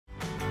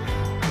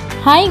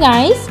Hi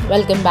guys,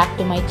 welcome back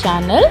to my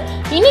channel.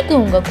 இன்னைக்கு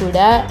உங்க கூட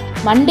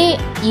Monday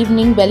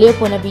evening வெளிய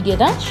போன வீடியோ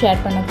தான் ஷேர்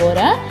பண்ண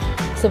போறேன்.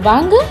 சோ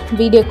வாங்க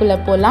வீடியோக்குள்ள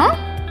போலாம்.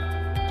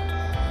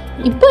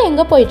 இப்போ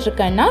எங்க போயிட்டு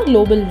இருக்கேன்னா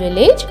குளோபல்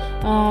வில்லேஜ்.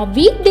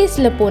 வீக்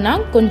டேஸ்ல போனா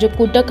கொஞ்சம்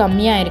கூட்டம்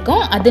கம்மியா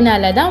இருக்கும்.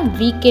 அதனால தான்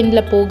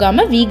வீக்கெண்ட்ல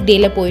போகாம வீக்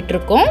டேல போயிட்டு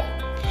இருக்கோம்.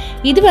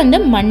 இது வந்து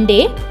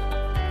மண்டே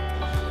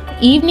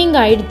ஈவினிங்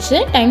ஆயிடுச்சு.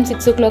 Time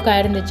 6 o'clock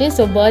ஆயிருந்துச்சு.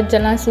 ஸோ பேர்ட்ஸ்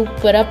எல்லாம்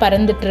சூப்பராக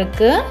பறந்துட்டு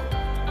இருக்கு.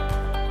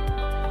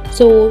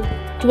 ஸோ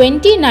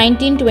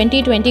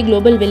 2019-2020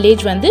 குளோபல்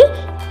வில்லேஜ் வந்து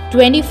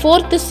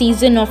 24th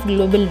season of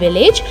global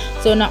village.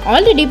 So நான்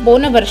ஆல்ரெடி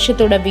போன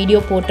வருஷத்தோட வீடியோ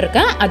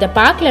போட்டிருக்கேன். அதை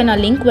பார்க்கல,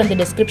 நான் லிங்க் வந்து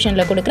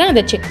டிஸ்கிரிப்ஷனில் கொடுக்குறேன்,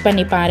 அதை செக்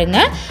பண்ணி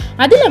பாருங்கள்.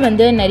 அதில்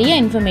வந்து நிறைய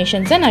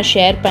இன்ஃபர்மேஷன்ஸை நான்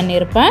ஷேர்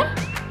பண்ணியிருப்பேன்.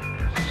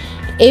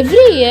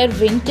 எவ்ரி இயர்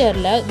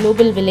வின்டரில்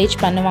குளோபல் வில்லேஜ்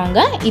பண்ணுவாங்க.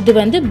 இது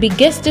வந்து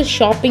பிக்கெஸ்ட்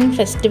ஷாப்பிங்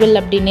ஃபெஸ்டிவல்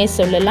அப்படின்னே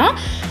சொல்லலாம்.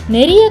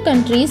 நிறைய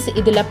கண்ட்ரீஸ்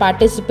இதில்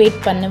பார்ட்டிசிபேட்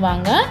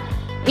பண்ணுவாங்க.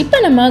 இப்போ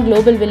நம்ம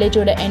குளோபல்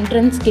வில்லேஜோட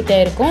என்ட்ரன்ஸ் கிட்டே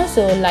இருக்கோம்.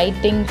 ஸோ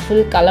லைட்டிங்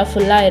ஃபுல்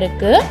கலர்ஃபுல்லாக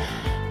இருக்குது.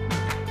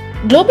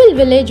 குளோபல்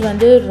வில்லேஜ்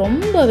வந்து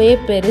ரொம்பவே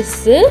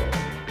பெருசு.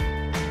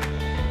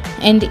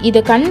 அண்ட்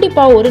இதை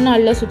கண்டிப்பாக ஒரு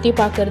நாளில் சுற்றி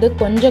பார்க்குறது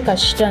கொஞ்சம்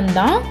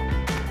கஷ்டம்தான்.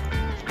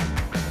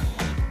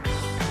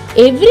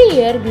 எவ்ரி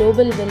இயர்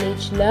குளோபல்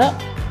வில்லேஜில்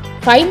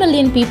 5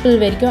 million people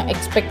வரைக்கும்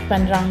எக்ஸ்பெக்ட்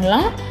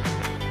பண்ணுறாங்களாம்.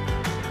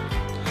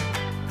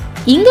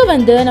 இங்கே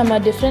வந்து நம்ம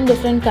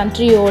டிஃப்ரெண்ட்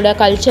கண்ட்ரியோட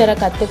கல்ச்சரை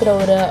கற்றுக்கிற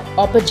ஒரு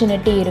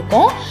ஆப்பர்ச்சுனிட்டி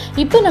இருக்கும்.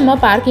 இப்போ நம்ம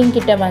பார்க்கிங்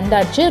கிட்ட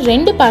வந்தாச்சு.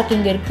 2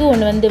 பார்க்கிங் இருக்குது.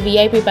 ஒன்று வந்து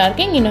விஐபி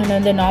பார்க்கிங், இன்னொன்று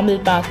வந்து நார்மல்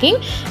பார்க்கிங்.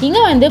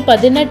 இங்கே வந்து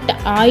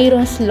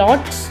 18,000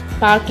 ஸ்லாட்ஸ்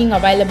பார்க்கிங்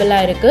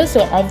அவைலபிளாக இருக்குது.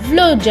 ஸோ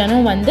அவ்வளோ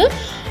ஜனம் வந்து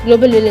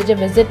குளோபல் வில்லேஜை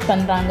விசிட்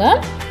பண்ணுறாங்க.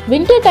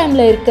 வின்டர்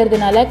டைமில்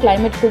இருக்கிறதுனால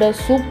கிளைமேட் கூட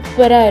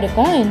சூப்பராக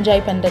இருக்கும்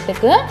என்ஜாய்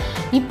பண்ணுறதுக்கு.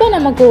 இப்போ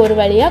நமக்கு ஒரு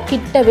வழியாக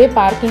கிட்டவே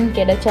பார்க்கிங்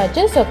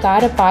கிடைச்சாச்சு. ஸோ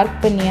காரை பார்க்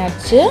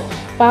பண்ணியாச்சு.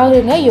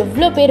 பாருங்க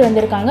எவ்வளோ பேர்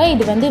வந்திருக்காங்க.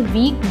 இது வந்து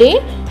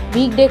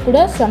வீக் டே கூட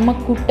செம்ம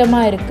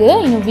கூட்டமாக இருக்குது.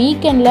 இன்னும்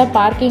வீக்கெண்டில்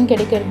பார்க்கிங்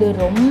கிடைக்கிறது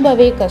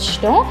ரொம்பவே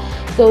கஷ்டம்.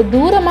 ஸோ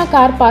தூரமாக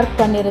கார் பார்க்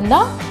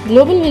பண்ணியிருந்தால்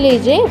குளோபல்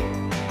வில்லேஜே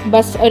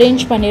பஸ்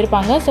அரேஞ்ச்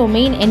பண்ணியிருப்பாங்க. ஸோ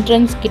மெயின்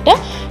என்ட்ரன்ஸ் கிட்ட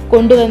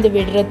கொண்டு வந்து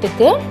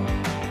விடுறதுக்கு.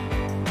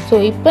 ஸோ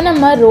இப்போ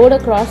நம்ம ரோடை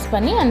க்ராஸ்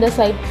பண்ணி அந்த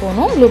சைட்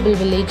போகணும் குளோபல்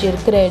வில்லேஜ்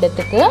இருக்கிற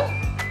இடத்துக்கு.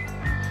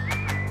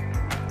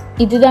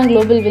 இதுதான்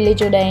global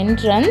வில்லேஜோட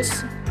entrance.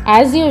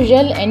 As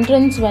usual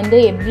entrance வந்து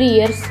எவ்ரி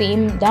இயர்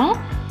சேம் தான்.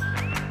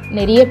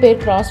 நிறைய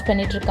பேர் க்ராஸ்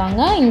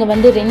பண்ணிகிட்ருக்காங்க. இங்கே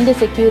வந்து 2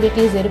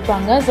 செக்யூரிட்டிஸ்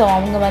இருப்பாங்க. ஸோ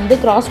அவங்க வந்து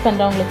க்ராஸ்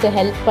பண்ணுறவங்களுக்கு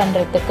ஹெல்ப்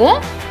பண்ணுறதுக்கு.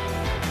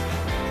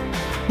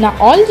 நான்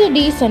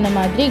ஆல்ரெடி சொன்ன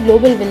மாதிரி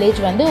குளோபல்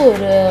வில்லேஜ் வந்து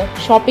ஒரு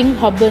ஷாப்பிங்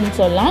ஹப்னு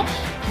சொல்லலாம்.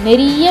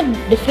 நிறைய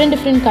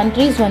டிஃப்ரெண்ட்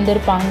கண்ட்ரீஸ்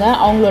வந்திருப்பாங்க.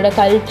 அவங்களோட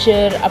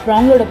கல்ச்சர், அப்புறம்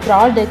அவங்களோட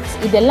ப்ராடக்ட்ஸ்,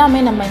 இது எல்லாமே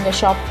நம்ம இங்கே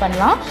ஷாப்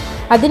பண்ணலாம்.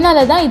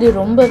 அதனால தான் இது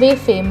ரொம்பவே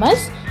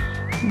ஃபேமஸ்.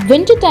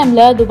 வின்டர்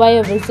டைமில்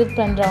துபாயை விசிட்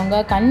பண்ணுறவங்க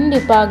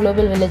கண்டிப்பாக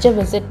குளோபல் வில்லேஜை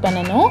விசிட்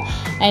பண்ணணும்.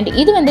 அண்ட்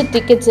இது வந்து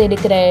டிக்கெட்ஸ்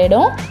எடுக்கிற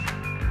இடம்.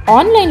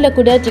 ஆன்லைனில்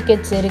கூட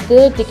டிக்கெட்ஸ்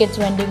இருக்குது. டிக்கெட்ஸ்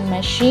வெண்டிங்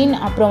மெஷின்,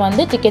 அப்புறம்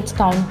வந்து டிக்கெட்ஸ்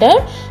கவுண்டர்.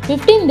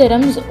 15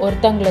 dirhams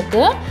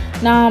ஒருத்தங்களுக்கு.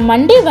 நான்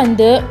மண்டே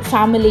வந்து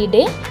family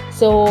day.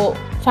 So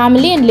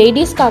family and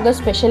லேடிஸ்க்காக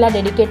ஸ்பெஷலாக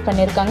டெடிகேட்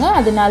பண்ணியிருக்காங்க.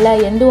 அதனால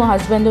எந்தும்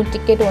ஹஸ்பண்டும்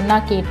டிக்கெட் ஒன்றா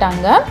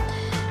கேட்டாங்க.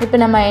 இப்போ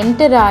நம்ம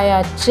என்டர்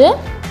ஆயாச்சு.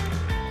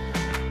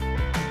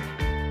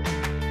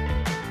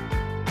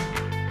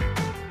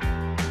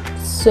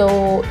 ஸோ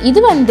இது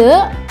வந்து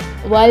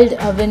வேர்ல்ட்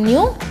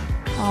அவென்யூ.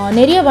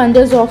 நிறைய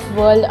வண்டர்ஸ் ஆஃப்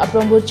வேர்ல்ட்,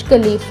 அப்புறம் புர்ஜ்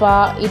கலீஃபா,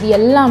 இது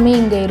எல்லாமே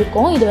இங்கே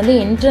இருக்கும். இது வந்து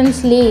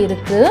என்ட்ரன்ஸ்லேயே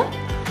இருக்குது.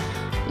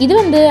 இது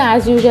வந்து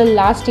ஆஸ் யூஷுவல்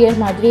லாஸ்ட்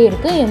இயர் மாதிரியே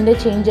இருக்குது. எந்த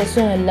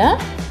சேஞ்சஸும் இல்லை.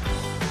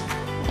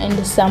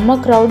 அண்ட் செம்ம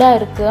க்ரௌடாக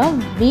இருக்குது.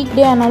 வீக்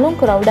டே ஆனாலும்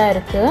க்ரௌடாக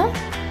இருக்குது.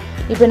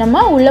 இப்போ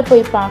நம்ம உள்ளே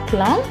போய்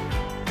பார்க்கலாம்.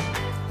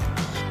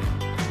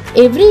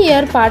 எவ்ரி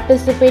இயர்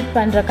பார்ட்டிசிபேட்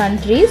பண்ணுற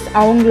கண்ட்ரீஸ்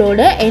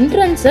அவங்களோட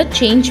என்ட்ரன்ஸை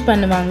சேஞ்ச்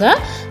பண்ணுவாங்க.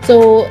 ஸோ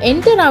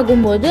என்டர்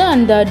ஆகும்போது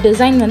அந்த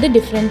டிசைன் வந்து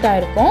டிஃப்ரெண்ட்டாக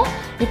இருக்கும்.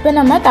 இப்போ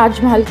நம்ம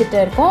தாஜ்மஹால் கிட்டே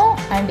இருக்கோம்.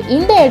 அண்ட்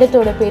இந்த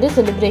இடத்தோட பேர்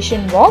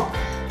செலிப்ரேஷன் வாக்.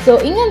 ஸோ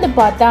இங்கேருந்து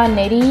பார்த்தா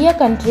நிறைய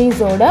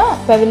கண்ட்ரீஸோட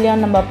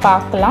பெவிலியன் நம்ம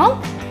பார்க்கலாம்.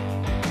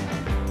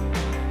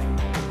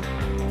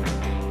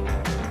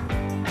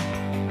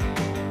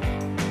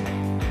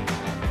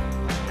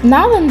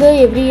 நான் வந்து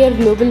எவ்ரி இயர்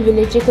குளோபல்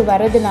வில்லேஜுக்கு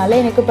வரதுனால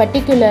எனக்கு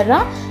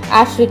பர்டிகுலராக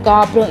ஆஃப்ரிக்கா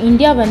அப்புறம்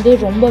இந்தியா வந்து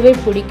ரொம்பவே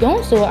பிடிக்கும்.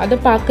 ஸோ அதை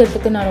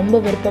பார்க்கறதுக்கு நான் ரொம்ப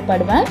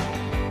விருப்பப்படுவேன்.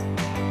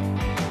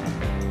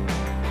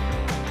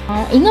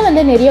 இங்கே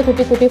வந்து நிறைய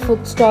குட்டி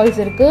ஃபுட் ஸ்டால்ஸ்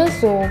இருக்குது.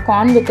 ஸோ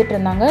கார்ன் வித்துட்டு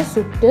இருந்தாங்க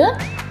சுட்டு.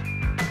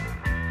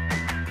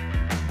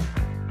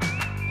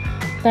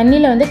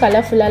 தண்ணியில் வந்து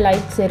கலர்ஃபுல்லாக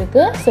லைட்ஸ்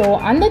இருக்குது. ஸோ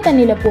அந்த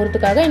தண்ணியில்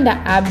போகிறதுக்காக இந்த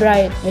ஆப்ரா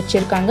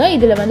வச்சுருக்காங்க.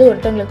 இதில் வந்து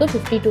ஒருத்தவங்களுக்கு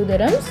 52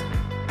 dirhams.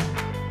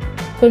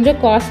 கொஞ்சம்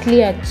காஸ்ட்லி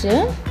ஆச்சு.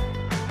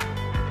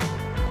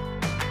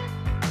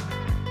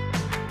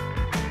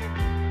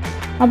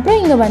 அப்புறம்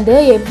இங்கே வந்து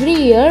எவ்ரி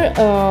இயர்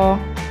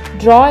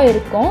ட்ரா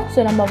இருக்கும். ஸோ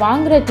நம்ம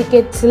வாங்குகிற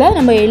டிக்கெட்ஸில்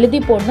நம்ம எழுதி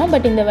போடணும்.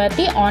 பட் இந்த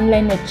வாட்டி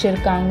ஆன்லைன்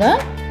வச்சுருக்காங்க.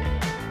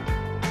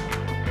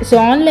 ஸோ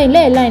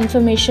ஆன்லைனில் எல்லா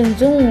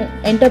இன்ஃபர்மேஷன்ஸும்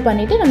என்டர்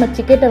பண்ணிவிட்டு நம்ம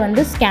டிக்கெட்டை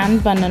வந்து ஸ்கேன்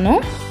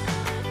பண்ணணும்.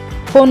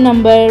 ஃபோன்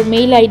நம்பர்,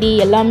 மெயில் ஐடி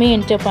எல்லாமே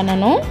என்டர்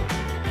பண்ணணும்.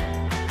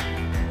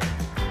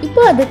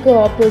 இப்போ அதுக்கு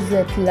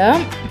ஆப்போசிட்டில்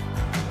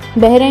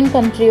Bahrain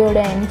கண்ட்ரியோட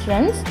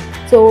entrance.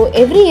 So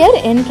every year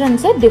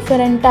என்ட்ரன்ஸை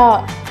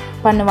டிஃப்ரெண்ட்டாக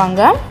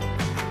பண்ணுவாங்க.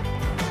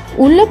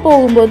 உள்ளே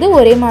போகும்போது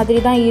ஒரே மாதிரி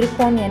தான்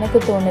இருக்கும்னு எனக்கு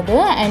தோணுது.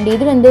 அண்ட்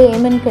இது வந்து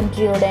ஏமன்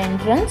கண்ட்ரியோட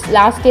என்ட்ரன்ஸ்.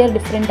 லாஸ்ட் இயர்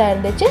டிஃப்ரெண்ட்டாக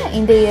இருந்துச்சு,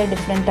 இந்த இயர்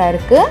டிஃப்ரெண்ட்டாக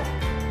இருக்குது.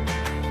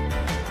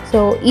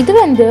 ஸோ இது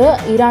வந்து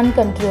ஈரான்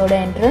கண்ட்ரியோட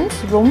என்ட்ரன்ஸ்.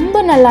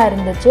 ரொம்ப நல்லா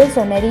இருந்துச்சு.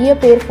 ஸோ நிறைய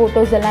பேர்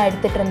ஃபோட்டோஸ் எல்லாம்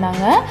எடுத்துகிட்டு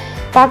இருந்தாங்க.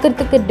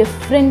 பார்க்குறதுக்கு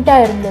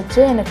டிஃப்ரெண்ட்டாக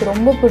இருந்துச்சு. எனக்கு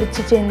ரொம்ப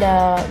பிடிச்சிச்சு இந்த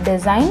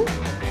டிசைன்.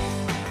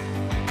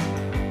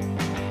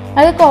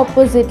 அதுக்கு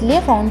ஆப்போசிட்லேயே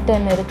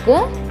ஃபவுண்டன்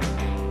இருக்குது.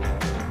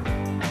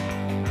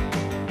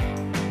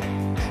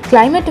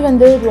 கிளைமேட்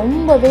வந்து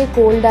ரொம்பவே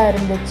கோல்டாக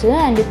இருந்துச்சு.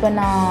 அண்ட் இப்போ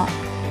நான்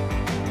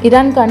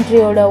ஈரான்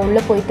கண்ட்ரியோட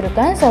உள்ளே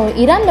போயிட்டுருக்கேன். ஸோ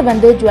ஈரானில்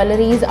வந்து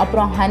ஜுவல்லரிஸ்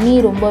அப்புறம் ஹனி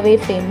ரொம்பவே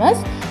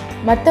ஃபேமஸ்.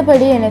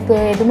 மற்றபடி எனக்கு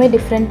எதுவுமே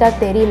டிஃப்ரெண்ட்டாக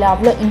தெரியல,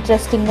 அவ்வளோ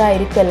இன்ட்ரெஸ்டிங்காக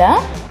இருக்கலை.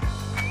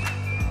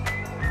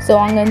 ஸோ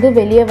அங்கேருந்து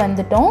வெளியே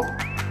வந்துட்டோம்.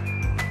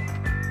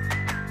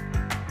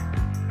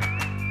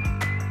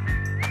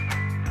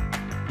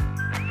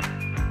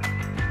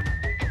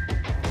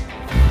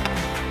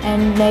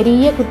 அண்ட்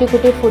நிறைய குட்டி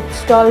குட்டி ஃபுட்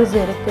ஸ்டால்ஸ்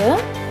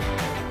இருக்குது.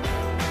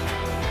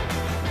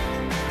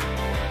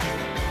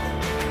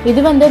 இது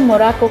வந்து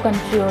மொராக்கோ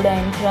கண்ட்ரியோட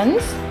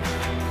என்ட்ரன்ஸ்.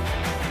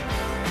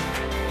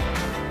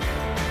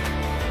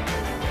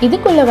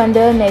 இதுக்குள்ளே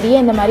வந்து நிறைய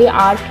இந்த மாதிரி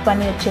ஆர்ட்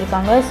பண்ணி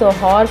வச்சுருக்காங்க. ஸோ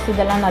ஹார்ஸ்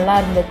இதெல்லாம் நல்லா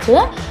இருந்துச்சு.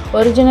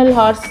 ஒரிஜினல்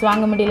ஹார்ஸ்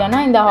வாங்க முடியலன்னா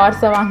இந்த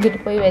ஹார்ஸை வாங்கிட்டு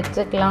போய்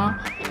வச்சுக்கலாம்.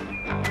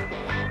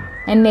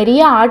 அண்ட்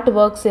நிறைய ஆர்ட்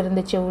ஒர்க்ஸ்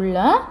இருந்துச்சு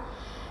உள்ளே.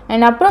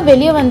 அண்ட் அப்புறம்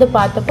வெளியே வந்து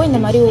பார்த்தப்போ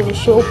இந்த மாதிரி ஒரு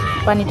ஷோ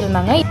பண்ணிட்டு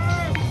இருந்தாங்க.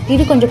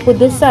 இது கொஞ்சம்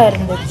புதுசாக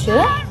இருந்துச்சு.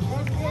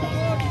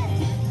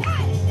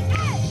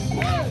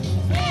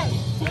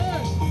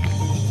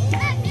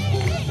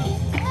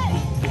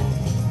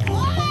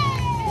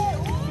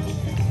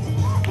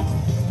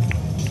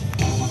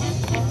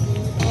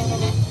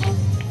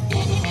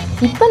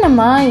 இப்போ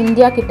நம்ம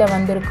இந்தியா கிட்ட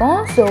வந்திருக்கோம்.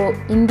 ஸோ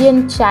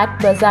இந்தியன் சாட்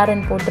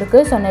பஜார்னு போட்டிருக்கு.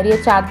 ஸோ நிறைய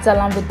சாட்ஸ்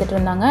எல்லாம் விற்றுட்டு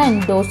இருந்தாங்க. And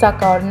dosa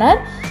corner,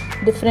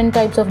 different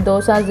types of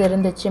dosas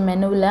இருந்துச்சு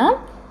மெனுவில்.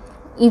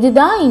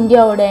 இதுதான்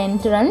இந்தியாவோட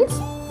என்ட்ரன்ஸ்.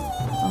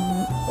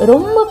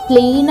 ரொம்ப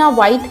பிளெயினாக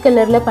ஒயிட்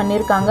கலரில்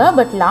பண்ணியிருக்காங்க.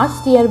 பட்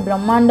லாஸ்ட் இயர்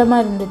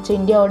பிரம்மாண்டமாக இருந்துச்சு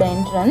இந்தியாவோட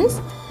என்ட்ரன்ஸ்.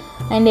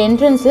 அண்ட்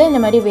என்ட்ரன்ஸில்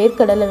இந்த மாதிரி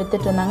வேர்க்கடலை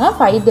விற்றுட்டு இருந்தாங்க.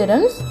 5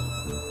 dirhams.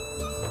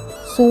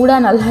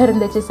 சூடாக நல்லா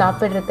இருந்துச்சு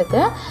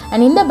சாப்பிட்றதுக்கு.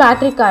 அண்ட் இந்த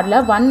பேட்ரி காரில்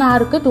 1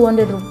 hourக்கு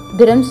 200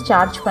 dirhams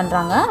சார்ஜ்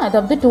பண்ணுறாங்க.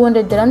 அதாவது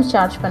 200 dirhams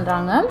சார்ஜ்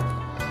பண்ணுறாங்க.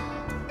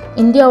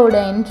 இந்தியாவோட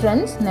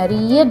என்ட்ரன்ஸ்.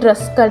 நிறைய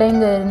ட்ரெஸ்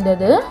கடைங்க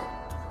இருந்தது.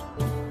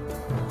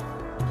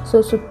 ஸோ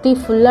சுற்றி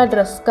ஃபுல்லாக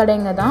ட்ரெஸ்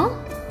கடைங்க தான்.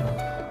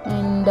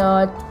 அண்ட்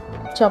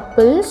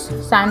சப்பிள்ஸ்,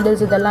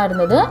 சாண்டில்ஸ் இதெல்லாம்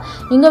இருந்தது.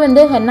 இங்கே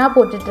வந்து ஹென்னா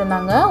போட்டுட்டு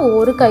இருந்தாங்க.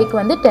 ஒரு கைக்கு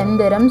வந்து 10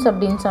 dirhams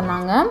அப்படின்னு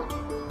சொன்னாங்க.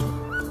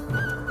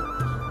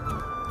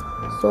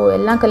 ஸோ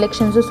எல்லா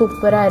கலெக்ஷன்ஸும்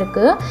சூப்பராக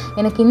இருக்குது.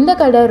 எனக்கு இந்த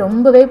கடை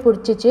ரொம்பவே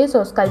பிடிச்சிச்சு. ஸோ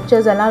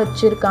ஸ்கல்ப்சர்ஸ் எல்லாம்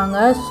வச்சுருக்காங்க.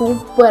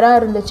 சூப்பராக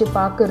இருந்துச்சு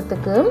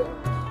பார்க்குறதுக்கு.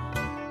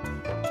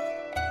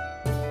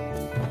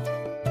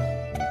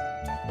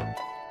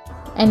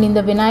 அண்ட்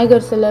இந்த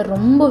விநாயகர் சிலை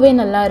ரொம்பவே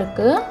நல்லா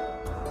இருக்குது.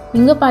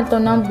 இங்கே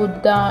பார்த்தோன்னா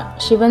புத்தா,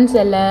 சிவன்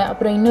சிலை,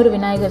 அப்புறம் இன்னொரு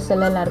விநாயகர்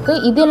சிலைலாம்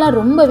இருக்குது. இதெல்லாம்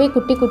ரொம்பவே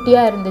குட்டி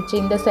குட்டியாக இருந்துச்சு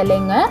இந்த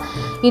சிலைங்க.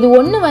 இது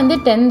ஒன்று வந்து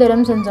 10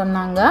 dirhamsன்னு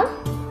சொன்னாங்க.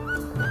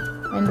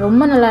 அண்ட்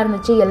ரொம்ப நல்லா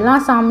இருந்துச்சு. எல்லா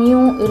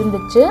சாமியும்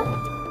இருந்துச்சு.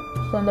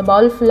 ஸோ அந்த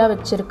பவுல் ஃபுல்லாக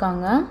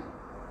வச்சுருக்காங்க.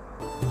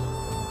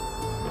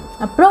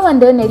 அப்புறம்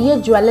வந்து நிறைய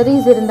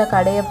ஜுவல்லரிஸ் இருந்த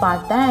கடையை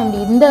பார்த்தேன். அண்ட்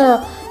இந்த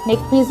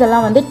நெக் பீஸ்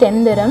எல்லாம் வந்து 10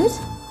 dirhams.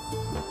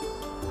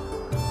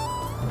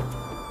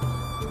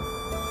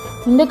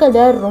 இந்த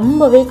கடை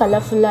ரொம்பவே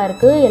கலர்ஃபுல்லாக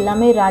இருக்குது.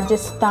 எல்லாமே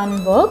ராஜஸ்தான்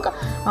ஒர்க்,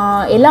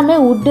 எல்லாமே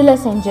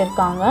வுட்டில்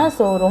செஞ்சுருக்காங்க.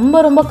 ஸோ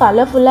ரொம்ப ரொம்ப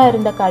கலர்ஃபுல்லாக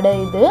இருந்த கடை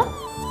இது.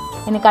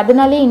 எனக்கு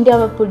அதனாலே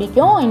இந்தியாவை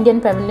பிடிக்கும்.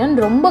 இந்தியன் பெவிலியன்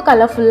ரொம்ப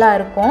கலர்ஃபுல்லாக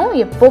இருக்கும்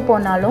எப்போ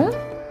போனாலும்.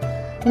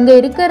 இங்கே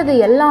இருக்கிறது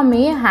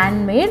எல்லாமே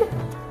ஹேண்ட்மேட்.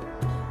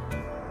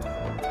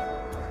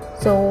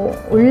 ஸோ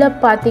உள்ளே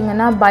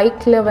பார்த்தீங்கன்னா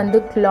பைக்கில் வந்து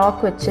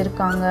கிளாக்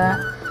வச்சுருக்காங்க.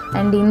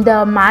 அண்ட் இந்த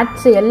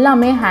மேட்ஸ்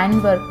எல்லாமே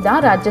ஹேண்ட் ஒர்க்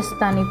தான்,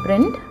 Rajasthani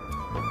print.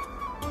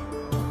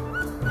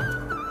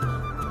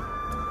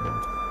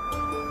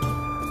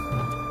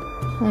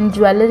 And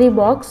jewellery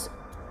box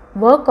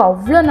work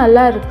அவ்வளோ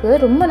நல்லா இருக்குது.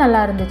 ரொம்ப நல்லா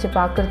இருந்துச்சு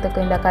பார்க்குறதுக்கு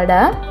இந்த கடை.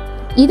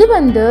 இது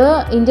வந்து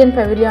இந்தியன்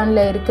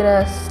பெவிலியானில் இருக்கிற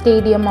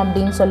ஸ்டேடியம்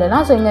அப்படின்னு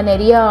சொல்லலாம். ஸோ இங்கே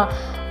நிறையா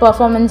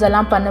பர்ஃபார்மன்ஸ்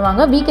எல்லாம்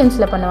பண்ணுவாங்க.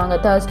 வீக்கெண்ட்ஸில் பண்ணுவாங்க,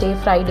 Thursday,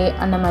 Friday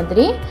அந்த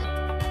மாதிரி.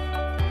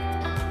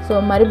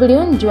 ஸோ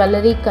மறுபடியும்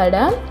ஜுவல்லரி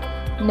கடை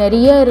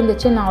நிறைய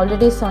இருந்துச்சு. நான்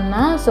ஆல்ரெடி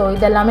சொன்னேன். ஸோ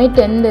இதெல்லாமே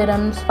 10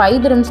 dirhams, 5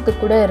 dirhamsக்கு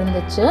கூட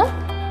இருந்துச்சு.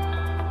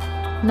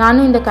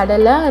 நானும் இந்த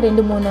கடையில்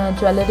 2-3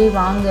 ஜுவல்லரி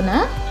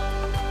வாங்கினேன்.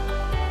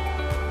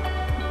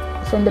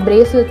 ஸோ இந்த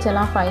பிரேஸ்லெட்ஸ்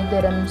எல்லாம் 5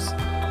 dirhams,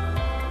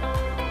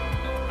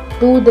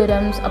 2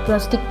 dirhams. அப்புறம்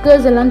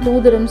ஸ்டிக்கர்ஸ் எல்லாம் 2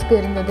 dirhamsக்கு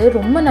இருந்தது.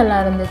 ரொம்ப நல்லா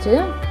இருந்துச்சு.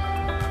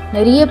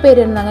 நிறைய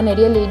பேர் இருந்தாங்க,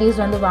 நிறைய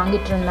லேடிஸ் வந்து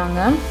வாங்கிட்டு இருந்தாங்க.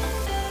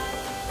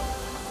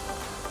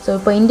 ஸோ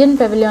இப்போ இந்தியன்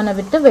பெவிலியானை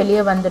விட்டு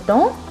வெளியே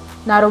வந்துட்டோம்.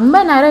 நான் ரொம்ப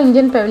நேரம்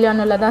இந்தியன்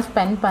பெவிலியானில் தான்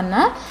ஸ்பெண்ட்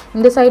பண்ணேன்.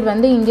 இந்த சைடு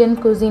வந்து இந்தியன்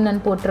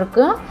குசின்னு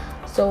போட்டிருக்கு.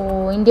 ஸோ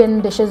இந்தியன்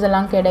டிஷ்ஷஸ்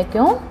எல்லாம்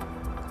கிடைக்கும்.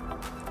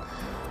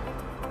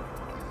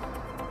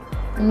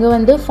 இங்கே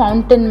வந்து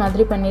ஃபவுண்டன்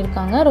மாதிரி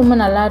பண்ணியிருக்காங்க. ரொம்ப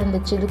நல்லா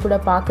இருந்துச்சு இது கூட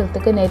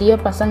பார்க்குறதுக்கு. நிறைய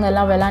பசங்க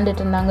எல்லாம்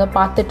விளாண்டுட்டு இருந்தாங்க,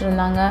 பார்த்துட்டு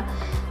இருந்தாங்க.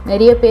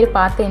 நிறைய பேர்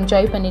பார்த்து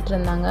என்ஜாய் பண்ணிட்டு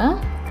இருந்தாங்க.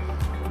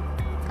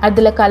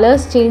 அதில்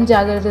கலர்ஸ் சேஞ்ச்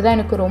ஆகிறது தான்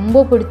எனக்கு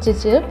ரொம்ப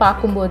பிடிச்சிச்சு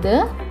பார்க்கும்போது.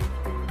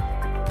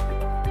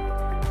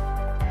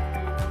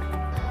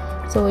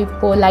 ஸோ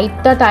இப்போது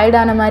லைட்டாக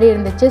டயர்டான மாதிரி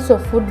இருந்துச்சு. ஸோ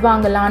ஃபுட்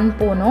வாங்கலான்னு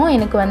போனோம்.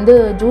 எனக்கு வந்து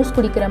ஜூஸ்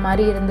குடிக்கிற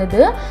மாதிரி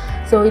இருந்தது.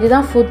 ஸோ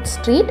இதுதான் ஃபுட்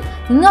ஸ்ட்ரீட்.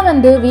 இங்கே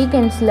வந்து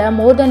வீக்கெண்ட்ஸில்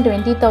மோர் தென்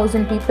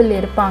 20,000 பீப்புள்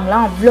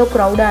இருப்பாங்களாம். அவ்வளோ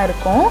க்ரௌடாக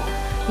இருக்கும்.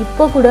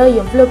 இப்போ கூட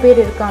எவ்வளோ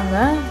பேர் இருக்காங்க,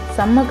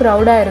 செம்ம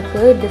க்ரௌடாக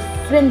இருக்குது.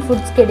 டிஃப்ரெண்ட்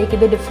ஃபுட்ஸ்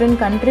கிடைக்கிது, டிஃப்ரெண்ட்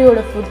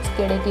கண்ட்ரியோட ஃபுட்ஸ்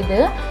கிடைக்கிது.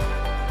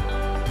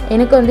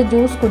 எனக்கு வந்து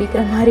ஜூஸ்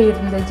குடிக்கிற மாதிரி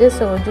இருந்துச்சு.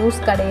 ஸோ ஜூஸ்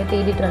கடையை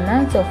தேடிட்டு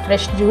இருந்தேன். So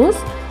fresh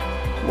juice,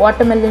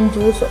 watermelon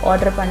juice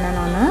order பண்ணேன்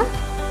நான்.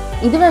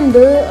 இது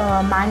வந்து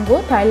மேங்கோ,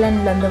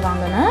 தாய்லாண்ட்லேருந்து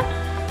வாங்கினேன்.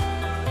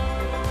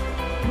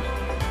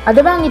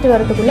 அதை வாங்கிட்டு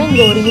வரதுக்குள்ளே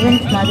இங்கே ஒரு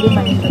ஈவெண்ட் மாதிரி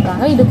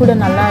பண்ணிட்டுருக்காங்க. இது கூட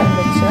நல்லா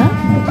இருந்துச்சு.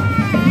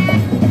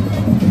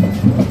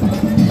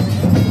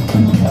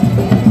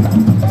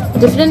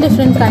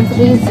 டிஃப்ரெண்ட்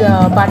கண்ட்ரீஸ்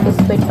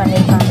பார்ட்டிசிபேட்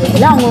பண்ணியிருக்காங்க.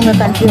 இதில் அவங்கவுங்க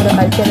கண்ட்ரியோட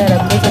கல்ச்சரை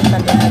ரெப்ரசன்ட்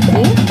பண்ணுற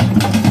மாதிரி.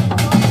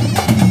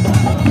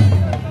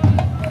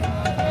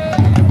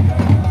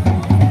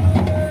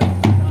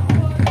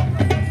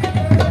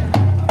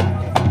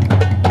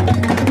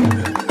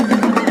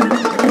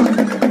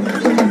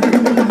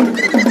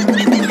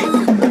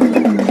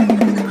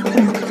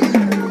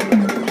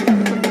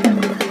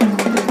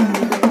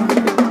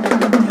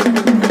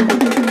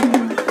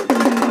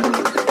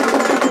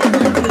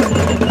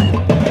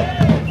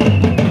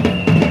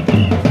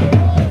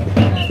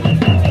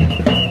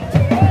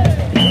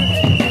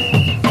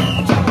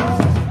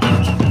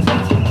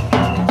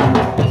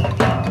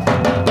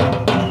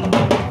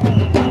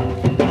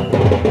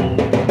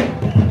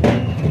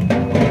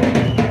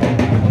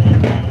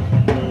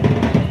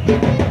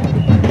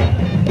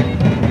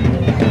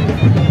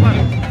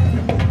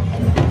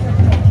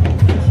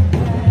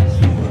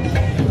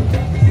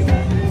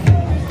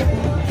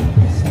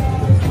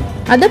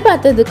 அதை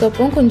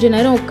பார்த்ததுக்கப்புறம் கொஞ்சம்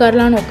நேரம்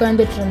உட்காரலான்னு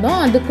உட்காந்துட்டு இருந்தோம்.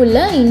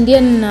 அதுக்குள்ளே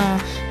இந்தியன்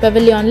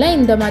பெவிலியானில்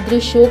இந்த மாதிரி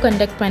ஷோ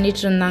கண்டக்ட்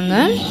பண்ணிட்டு இருந்தாங்க.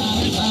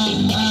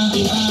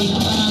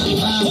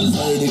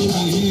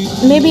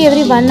 மேபி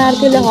எவ்ரி 1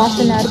 ஹவருக்கு இல்லை ½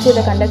 அன் ஹவருக்கு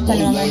இதை கண்டக்ட்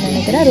பண்ணுவாங்கன்னு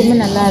நினைக்கிறேன். ரொம்ப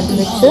நல்லா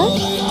இருந்துச்சு.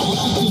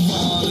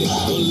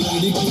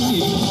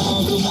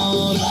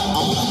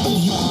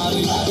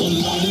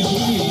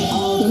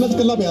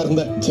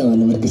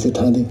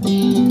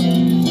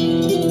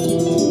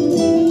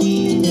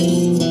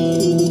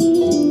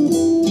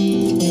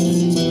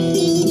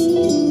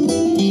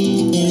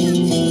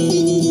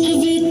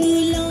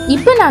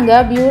 இப்போ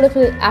நாங்கள்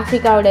பியூட்டிஃபுல்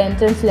ஆஃப்ரிக்காவோட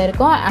என்ட்ரன்ஸில்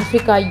இருக்கோம்.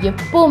 ஆஃப்ரிக்கா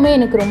எப்போவுமே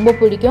எனக்கு ரொம்ப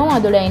பிடிக்கும்.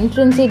 அதோட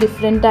என்ட்ரன்ஸே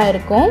டிஃப்ரெண்ட்டாக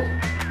இருக்கும்.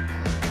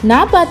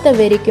 நான் பார்த்த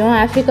வரைக்கும்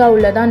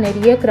ஆஃப்ரிக்காவில் தான்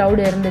நிறைய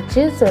க்ரௌடு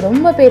இருந்துச்சு. ஸோ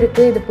ரொம்ப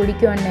பேருக்கு இது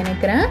பிடிக்கும்னு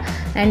நினைக்கிறேன்.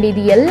 அண்ட்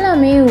இது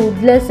எல்லாமே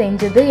வுட்டில்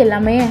செஞ்சது,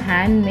 எல்லாமே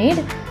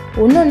ஹேண்ட்மேட்.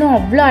 ஒன்று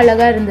அவ்வளோ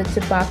அழகாக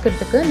இருந்துச்சு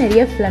பார்க்குறதுக்கு.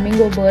 நிறைய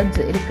ஃப்ளமிங்கோ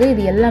பேர்ட்ஸ் இருக்குது.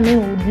 இது எல்லாமே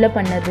வுட்டில்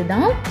பண்ணது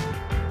தான்.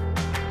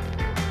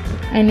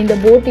 அண்ட் இந்த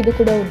போட் இது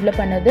கூட வுட்டில்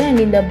பண்ணது.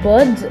 அண்ட் இந்த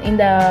பேர்ட்ஸ்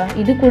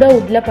இது கூட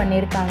வுட்டில்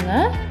பண்ணியிருக்காங்க.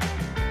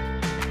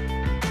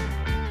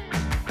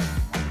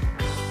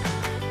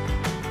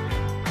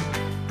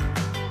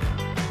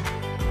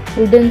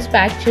 வுடன்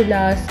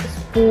ஸ்பேச்சுலாஸ்,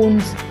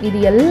 ஸ்பூன்ஸ் இது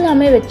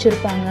எல்லாமே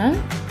வச்சுருப்பாங்க.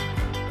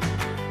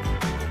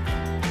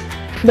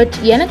 பட்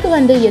எனக்கு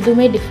வந்து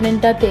எதுவுமே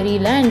டிஃப்ரெண்ட்டாக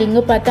தெரியல. அண்ட்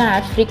இங்கே பார்த்தா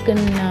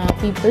ஆஃப்ரிக்கன்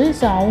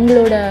பீப்புள்ஸ்,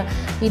 அவங்களோட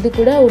இது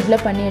கூட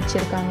வுட்டில் பண்ணி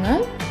வச்சுருக்காங்க.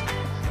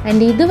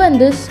 அண்ட் இது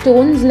வந்து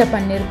ஸ்டோன்ஸில்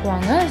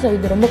பண்ணியிருக்குவாங்க. ஸோ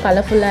இது ரொம்ப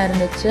கலர்ஃபுல்லாக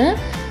இருந்துச்சு.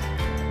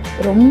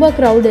 ரொம்ப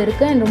க்ரௌடு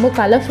இருக்குது. அண்ட் ரொம்ப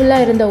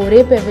கலர்ஃபுல்லாக இருந்த ஒரே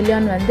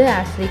பெவிலியான் வந்து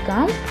ஆஃப்ரிக்கா.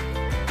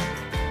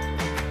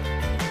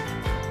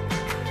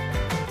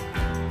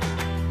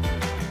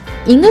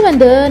 இங்கே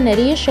வந்து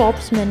நிறைய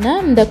ஷாப்ஸ் முன்ன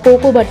இந்த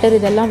கோகோ பட்டர்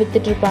இதெல்லாம்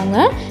விற்றுட்ருப்பாங்க.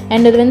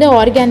 அண்ட் அது வந்து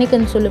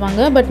ஆர்கானிக்னு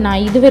சொல்லுவாங்க. பட்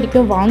நான் இது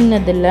வரைக்கும்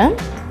வாங்கினதில்லை.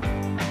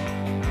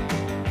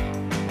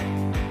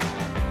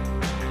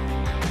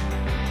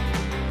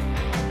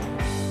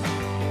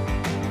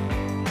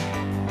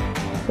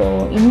 ஸோ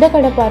இந்த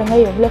கடை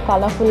பாருங்கள் எவ்வளோ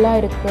கலர்ஃபுல்லாக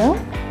இருக்குது.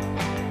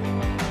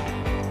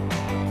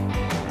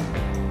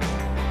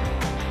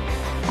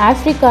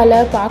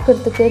 ஆஃப்ரிக்காவில்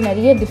பார்க்குறதுக்கு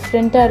நிறைய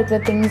டிஃப்ரெண்ட்டாக இருக்கிற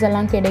திங்ஸ்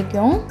எல்லாம்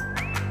கிடைக்கும்.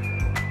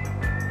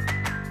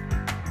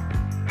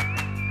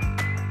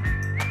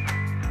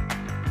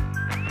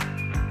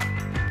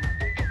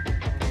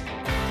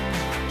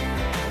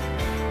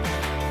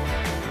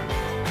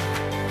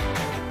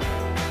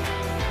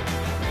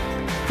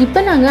 இப்போ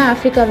நாங்கள்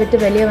ஆஃப்ரிக்கா விட்டு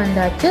வெளியே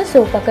வந்தாச்சு. ஸோ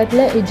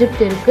பக்கத்தில்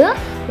எஜிப்ட் இருக்குது.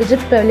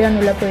 எஜிப்ட் பெவிலியான்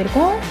உள்ளே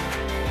போயிருக்கோம்.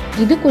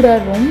 இது கூட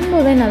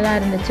ரொம்பவே நல்லா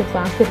இருந்துச்சு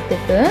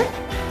பார்க்குறதுக்கு.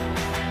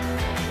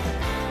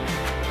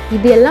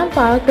 இது எல்லாம்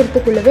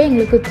பார்க்குறதுக்குள்ளவே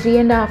எங்களுக்கு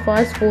 3.5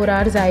 hours 4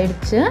 hours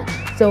ஆயிடுச்சு.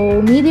 ஸோ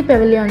மீதி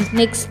பெவிலியான்ஸ்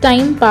நெக்ஸ்ட்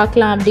டைம்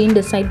பார்க்கலாம் அப்படின்னு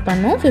டிசைட்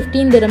பண்ணோம்.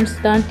 15 dirhams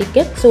தான்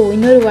டிக்கெட். ஸோ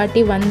இன்னொரு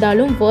வாட்டி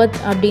வந்தாலும் வர்த்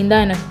அப்படின்னு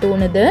தான் எனக்கு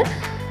தோணுது.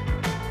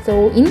 ஸோ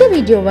இந்த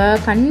வீடியோவை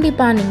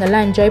கண்டிப்பாக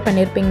நீங்கள்லாம் என்ஜாய்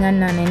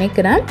பண்ணியிருப்பீங்கன்னு நான்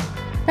நினைக்கிறேன்.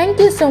 Thank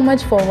you so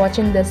much for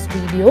watching this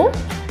video.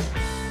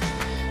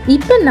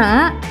 இப்போ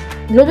நான்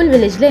குளோபல்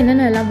வில்லேஜில்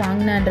என்னென்னலாம்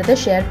வாங்கினேன்றதை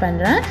ஷேர்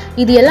பண்ணுறேன்.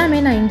 இது எல்லாமே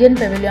நான் இந்தியன்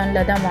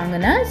பெவிலியானில் தான்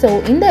வாங்கினேன். ஸோ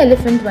இந்த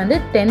எலிஃபெண்ட் வந்து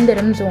 10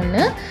 dirhams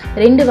ஒன்று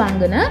 2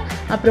 வாங்கினேன்.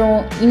 அப்புறம்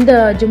இந்த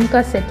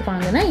ஜும்கா செட்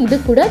வாங்கினேன். இது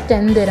கூட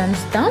 10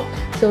 dirhams தான்.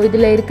 ஸோ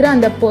இதில் இருக்கிற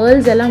அந்த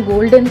பேர்ல்ஸ் எல்லாம்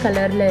கோல்டன்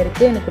கலரில்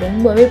இருக்குது. எனக்கு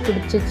ரொம்பவே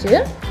பிடிச்சிச்சு.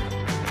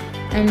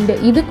 அண்ட்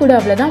இது கூட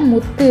அவ்வளோதான்,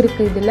 முத்து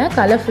இருக்குது, இதில்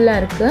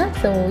கலர்ஃபுல்லாக இருக்குது.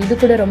 ஸோ இது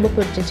கூட ரொம்ப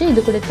பிடிச்சிச்சு.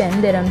 இது கூட 10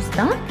 dirhams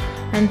தான்.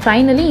 அண்ட்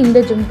ஃபைனலி இந்த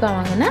ஜும்கா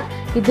வாங்கினேன்.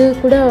 இது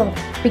கூட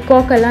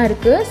பிகாக்கெல்லாம்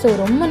இருக்குது. ஸோ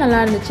ரொம்ப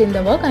நல்லா இருந்துச்சு இந்த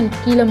ஒர்க். அண்ட்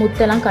கீழே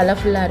முத்தெல்லாம்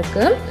கலர்ஃபுல்லாக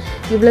இருக்குது.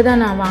 இவ்வளோ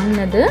தான் நான்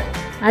வாங்கினது.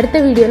 அடுத்த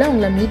வீடியோவில்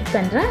உங்களை மீட்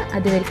பண்ணுறேன்.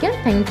 அது வரைக்கும்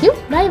தேங்க்யூ,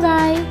 பை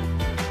பாய்.